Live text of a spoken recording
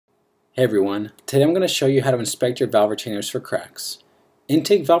Hey everyone, today I'm going to show you how to inspect your valve retainers for cracks.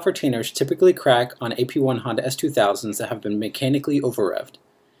 Intake valve retainers typically crack on AP1 Honda S2000s that have been mechanically over-revved.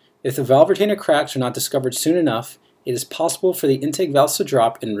 If the valve retainer cracks are not discovered soon enough, it is possible for the intake valves to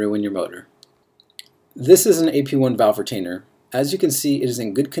drop and ruin your motor. This is an AP1 valve retainer. As you can see, it is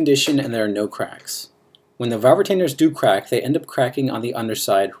in good condition and there are no cracks. When the valve retainers do crack, they end up cracking on the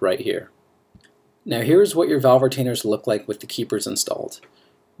underside right here. Now here is what your valve retainers look like with the keepers installed.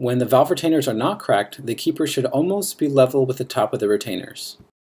 When the valve retainers are not cracked, the keeper should almost be level with the top of the retainers.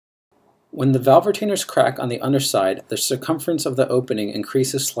 When the valve retainers crack on the underside, the circumference of the opening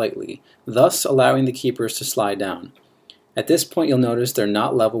increases slightly, thus allowing the keepers to slide down. At this point you'll notice they're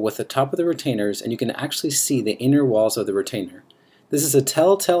not level with the top of the retainers and you can actually see the inner walls of the retainer. This is a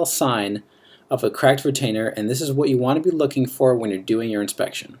telltale sign of a cracked retainer, and this is what you want to be looking for when you're doing your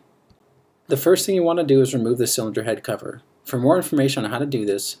inspection. The first thing you want to do is remove the cylinder head cover. For more information on how to do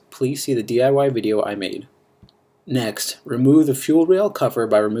this, please see the DIY video I made. Next, remove the fuel rail cover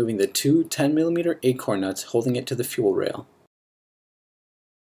by removing the two 10mm acorn nuts holding it to the fuel rail.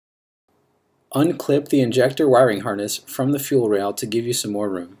 Unclip the injector wiring harness from the fuel rail to give you some more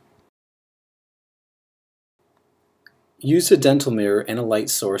room. Use a dental mirror and a light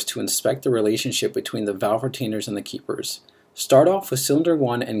source to inspect the relationship between the valve retainers and the keepers. Start off with cylinder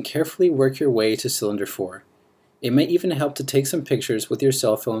 1 and carefully work your way to cylinder 4. It may even help to take some pictures with your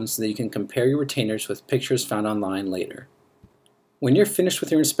cell phone so that you can compare your retainers with pictures found online later. When you're finished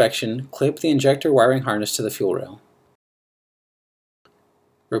with your inspection, clip the injector wiring harness to the fuel rail.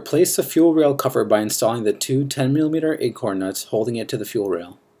 Replace the fuel rail cover by installing the two 10mm acorn nuts holding it to the fuel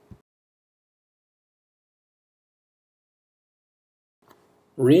rail.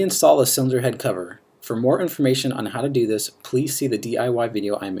 Reinstall the cylinder head cover. For more information on how to do this, please see the DIY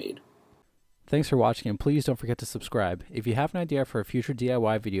video I made. Thanks for watching, and please don't forget to subscribe. If you have an idea for a future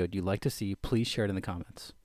DIY video you'd like to see, please share it in the comments.